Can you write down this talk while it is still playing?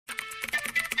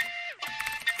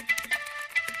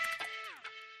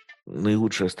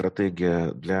наилучшая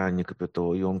стратегия для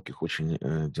некапиталоемких, очень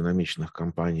динамичных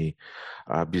компаний,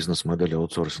 а бизнес-модель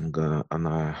аутсорсинга,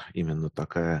 она именно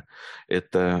такая,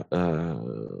 это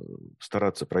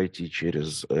стараться пройти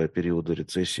через периоды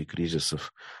рецессий,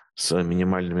 кризисов с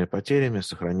минимальными потерями,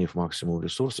 сохранив максимум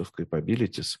ресурсов,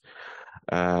 capabilities,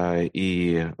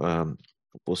 и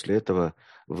после этого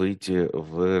выйти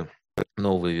в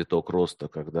новый виток роста,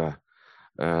 когда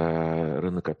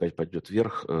рынок опять пойдет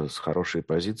вверх с хорошей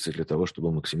позиции для того,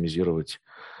 чтобы максимизировать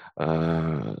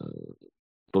э,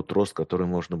 тот рост, который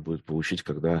можно будет получить,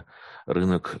 когда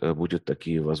рынок будет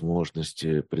такие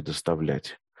возможности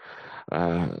предоставлять.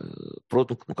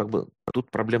 Как бы,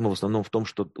 тут проблема в основном в том,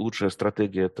 что лучшая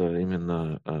стратегия – это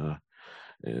именно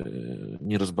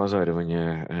не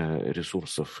разбазаривание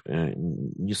ресурсов,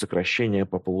 не сокращение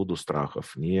по поводу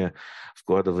страхов, не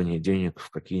вкладывание денег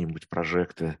в какие-нибудь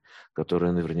проекты,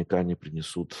 которые наверняка не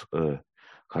принесут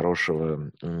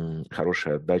хорошей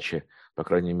отдачи, по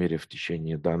крайней мере, в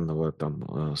течение данного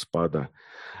там спада.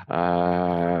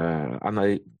 Она,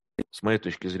 с моей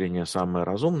точки зрения, самая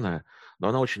разумная, но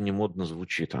она очень немодно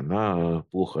звучит. Она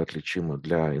плохо отличима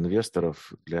для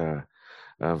инвесторов, для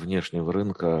внешнего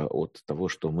рынка от того,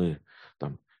 что мы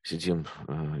там сидим,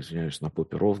 извиняюсь, на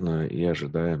попе ровно и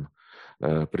ожидаем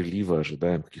прилива,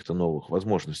 ожидаем каких-то новых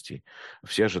возможностей.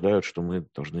 Все ожидают, что мы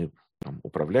должны там,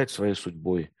 управлять своей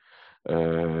судьбой,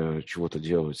 чего-то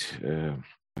делать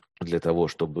для того,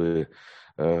 чтобы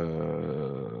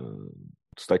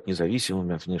стать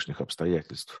независимыми от внешних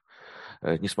обстоятельств.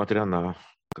 Несмотря на,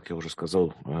 как я уже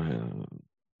сказал,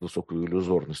 высокую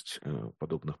иллюзорность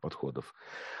подобных подходов.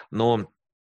 Но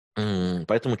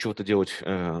поэтому чего-то делать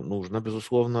нужно,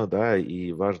 безусловно, да,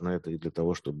 и важно это и для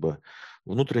того, чтобы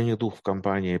внутренний дух в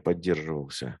компании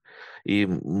поддерживался. И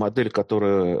модель,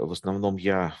 которую в основном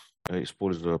я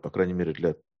использую, по крайней мере,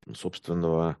 для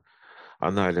собственного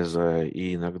анализа,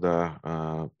 и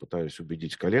иногда пытаюсь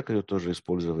убедить коллег ее тоже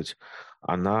использовать,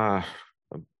 она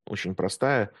очень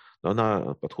простая, но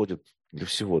она подходит для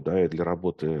всего, да, и для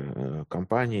работы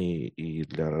компании, и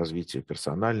для развития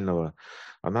персонального.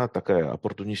 Она такая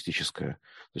оппортунистическая.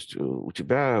 То есть у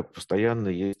тебя постоянно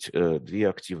есть две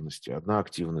активности. Одна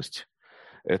активность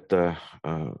 – это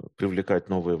привлекать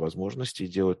новые возможности и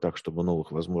делать так, чтобы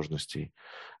новых возможностей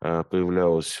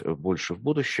появлялось больше в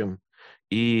будущем.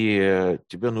 И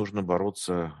тебе нужно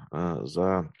бороться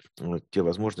за те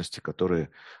возможности, которые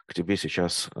к тебе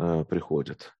сейчас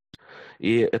приходят.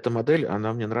 И эта модель,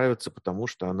 она мне нравится, потому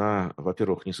что она,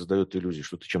 во-первых, не создает иллюзий,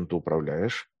 что ты чем-то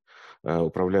управляешь,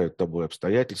 управляют тобой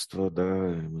обстоятельства, да,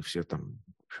 мы все там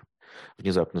в общем,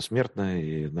 внезапно смертны,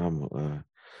 и нам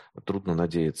трудно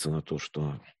надеяться на то,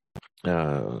 что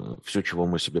все, чего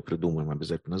мы себе придумаем,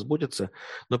 обязательно сбудется.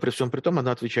 Но при всем при том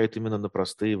она отвечает именно на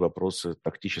простые вопросы,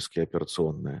 тактические,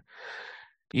 операционные.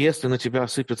 Если на тебя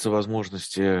сыпятся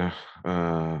возможности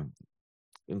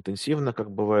интенсивно,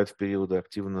 как бывает в периоды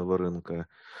активного рынка.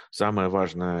 Самое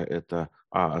важное – это,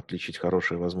 отличить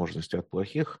хорошие возможности от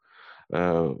плохих,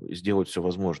 сделать все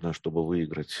возможное, чтобы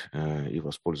выиграть и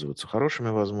воспользоваться хорошими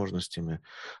возможностями,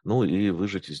 ну и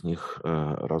выжать из них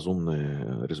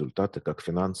разумные результаты, как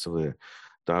финансовые,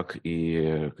 так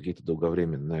и какие-то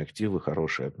долговременные активы,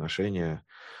 хорошие отношения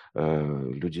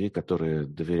людей, которые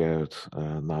доверяют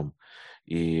нам.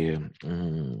 И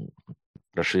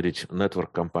расширить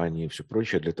нетворк компании и все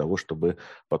прочее для того, чтобы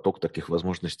поток таких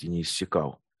возможностей не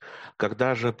иссякал.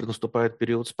 Когда же наступает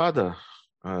период спада,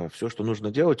 все, что нужно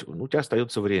делать, у тебя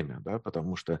остается время, да,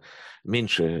 потому что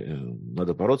меньше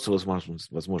надо бороться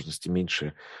возможности,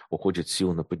 меньше уходит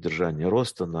сил на поддержание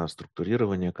роста, на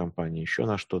структурирование компании, еще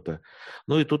на что-то.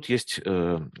 Ну и тут есть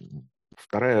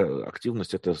вторая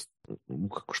активность, это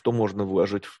что можно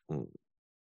вложить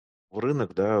в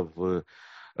рынок, да, в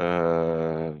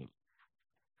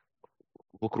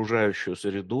окружающую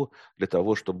среду для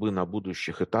того, чтобы на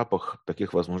будущих этапах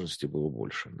таких возможностей было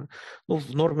больше. Да. Ну,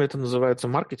 в норме это называется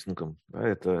маркетингом. Да,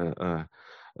 это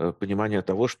понимание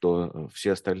того, что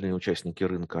все остальные участники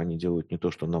рынка, они делают не то,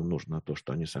 что нам нужно, а то,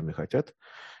 что они сами хотят.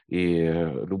 И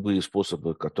любые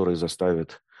способы, которые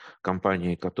заставят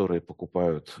компании, которые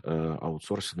покупают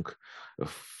аутсорсинг,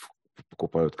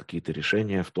 покупают какие-то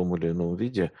решения в том или ином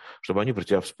виде, чтобы они про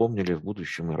тебя вспомнили в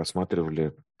будущем и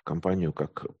рассматривали компанию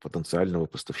как потенциального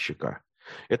поставщика.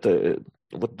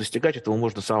 Вот достигать этого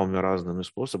можно самыми разными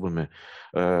способами.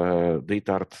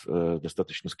 Дейтарт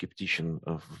достаточно скептичен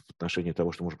в отношении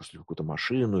того, что можно поставить какую-то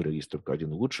машину или есть только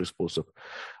один лучший способ.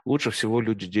 Лучше всего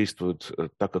люди действуют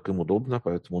так, как им удобно,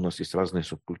 поэтому у нас есть разные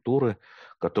субкультуры,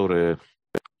 которые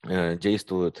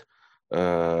действуют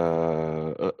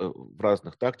в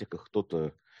разных тактиках.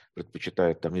 Кто-то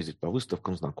предпочитает там ездить по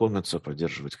выставкам, знакомиться,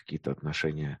 поддерживать какие-то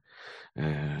отношения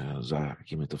за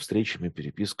какими-то встречами,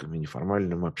 переписками,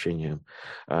 неформальным общением.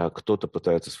 Кто-то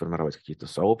пытается сформировать какие-то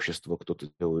сообщества, кто-то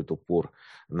делает упор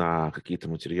на какие-то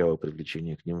материалы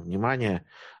привлечения к ним внимания.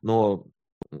 Но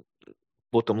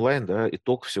bottom line, да,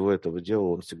 итог всего этого дела,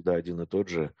 он всегда один и тот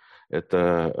же.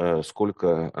 Это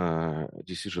сколько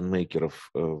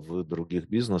decision-мейкеров в других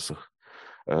бизнесах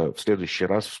в следующий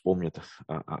раз вспомнят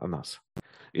о нас.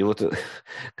 И вот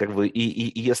как бы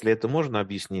и если это можно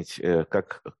объяснить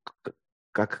как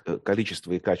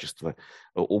количество и качество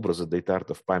образа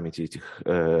Дейтарта в памяти этих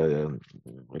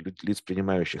лиц,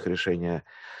 принимающих решения,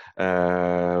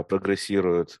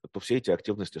 прогрессируют, то все эти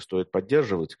активности стоит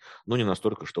поддерживать, но не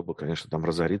настолько, чтобы, конечно, там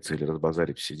разориться или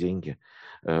разбазарить все деньги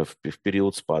в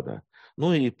период спада.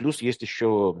 Ну и плюс есть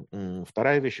еще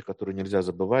вторая вещь, которую нельзя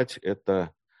забывать,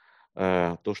 это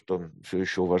то, что все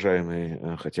еще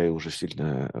уважаемый, хотя и уже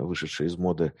сильно вышедший из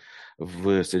моды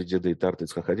в среде Дейтарта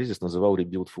Ицхак Адизис называл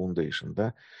rebuild foundation.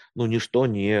 Да? Ну, ничто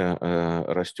не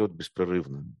растет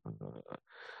беспрерывно.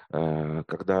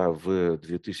 Когда в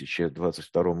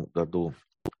 2022 году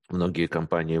многие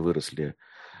компании выросли,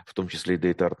 в том числе и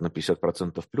Дейтарт, на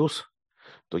 50% плюс,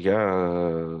 то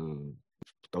я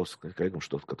пытался сказать коллегам,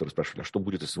 которые спрашивали, а что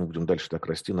будет, если мы будем дальше так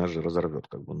расти, нас же разорвет.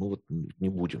 Как бы, ну вот не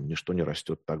будем, ничто не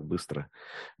растет так быстро,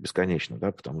 бесконечно,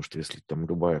 да, потому что если там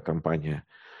любая компания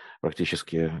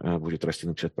практически будет расти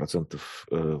на 50%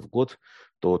 в год,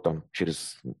 то там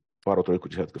через пару-тройку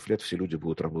десятков лет все люди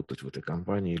будут работать в этой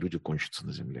компании, и люди кончатся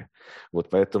на земле. Вот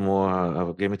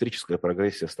поэтому геометрическая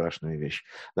прогрессия – страшная вещь.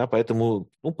 Да, поэтому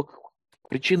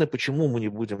причины, почему мы не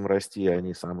будем расти,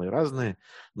 они самые разные,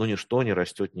 но ничто не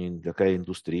растет, никакая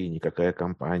индустрия, никакая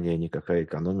компания, никакая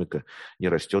экономика не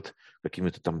растет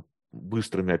какими-то там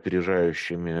быстрыми,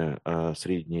 опережающими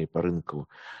средние по рынку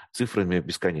цифрами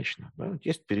бесконечно. Да?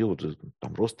 Есть периоды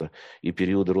там, роста, и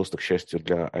периоды роста, к счастью,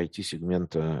 для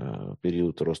IT-сегмента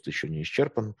период роста еще не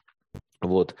исчерпан.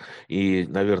 Вот. И,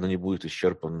 наверное, не будет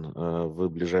исчерпан в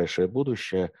ближайшее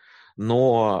будущее.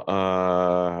 Но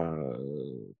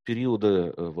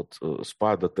периоды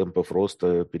спада темпов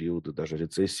роста, периоды даже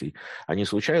рецессий, они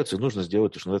случаются, и нужно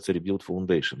сделать то, что называется rebuild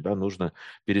foundation. Да? Нужно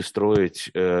перестроить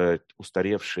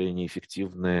устаревшие,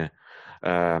 неэффективные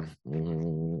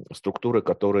структуры,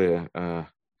 которые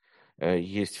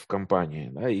есть в компании.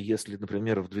 Да? И если,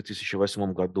 например, в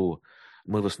 2008 году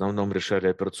мы в основном решали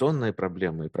операционные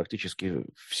проблемы, и практически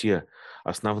все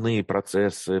основные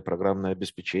процессы, программное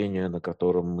обеспечение, на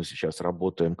котором мы сейчас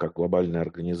работаем как глобальная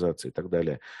организация и так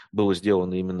далее, было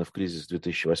сделано именно в кризис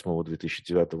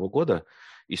 2008-2009 года,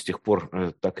 и с тех пор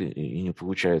так и не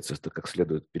получается это как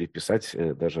следует переписать,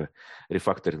 даже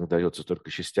рефакторинг дается только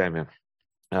частями,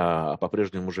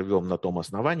 по-прежнему живем на том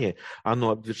основании, оно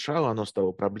обветшало, оно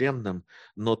стало проблемным,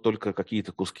 но только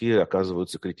какие-то куски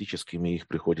оказываются критическими, их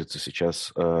приходится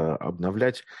сейчас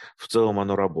обновлять. В целом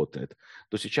оно работает.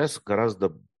 То сейчас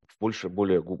гораздо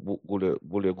более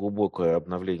глубокое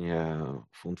обновление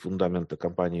фундамента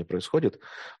компании происходит,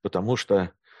 потому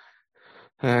что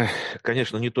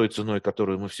конечно, не той ценой,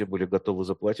 которую мы все были готовы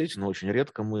заплатить, но очень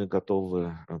редко мы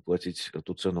готовы платить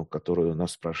ту цену, которую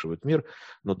нас спрашивает мир,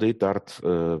 но Дейтарт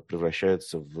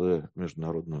превращается в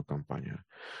международную компанию.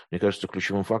 Мне кажется,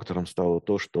 ключевым фактором стало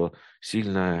то, что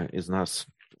сильно из нас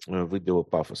выбило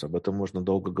пафос. Об этом можно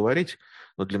долго говорить,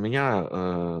 но для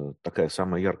меня такая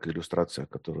самая яркая иллюстрация,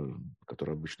 которая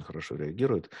обычно хорошо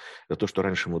реагирует, это то, что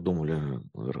раньше мы думали,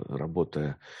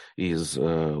 работая из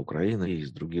Украины, и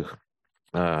из других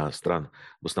стран,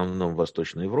 в основном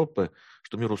Восточной Европы,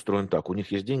 что мир устроен так. У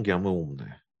них есть деньги, а мы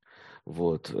умные.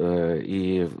 Вот.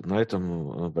 И на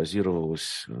этом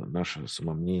базировалось наше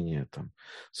самомнение, там,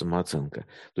 самооценка.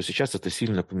 То сейчас это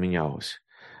сильно поменялось.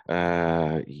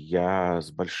 Я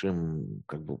с большим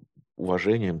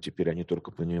уважением теперь, а не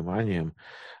только пониманием,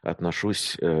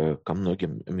 отношусь ко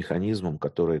многим механизмам,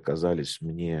 которые казались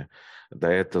мне до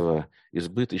этого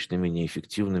избыточными,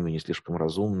 неэффективными, не слишком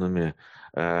разумными,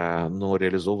 но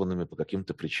реализованными по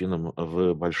каким-то причинам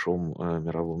в большом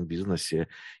мировом бизнесе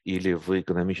или в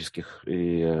экономических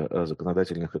и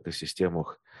законодательных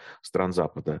экосистемах стран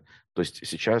Запада. То есть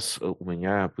сейчас у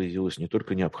меня появилась не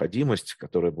только необходимость,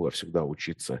 которая была всегда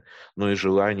учиться, но и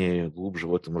желание глубже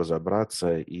в этом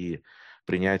разобраться и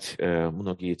принять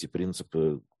многие эти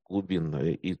принципы глубинно.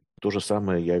 И то же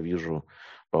самое я вижу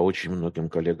по очень многим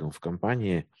коллегам в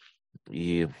компании.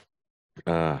 И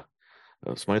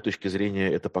с моей точки зрения,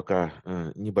 это пока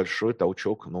небольшой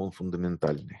толчок, но он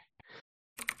фундаментальный.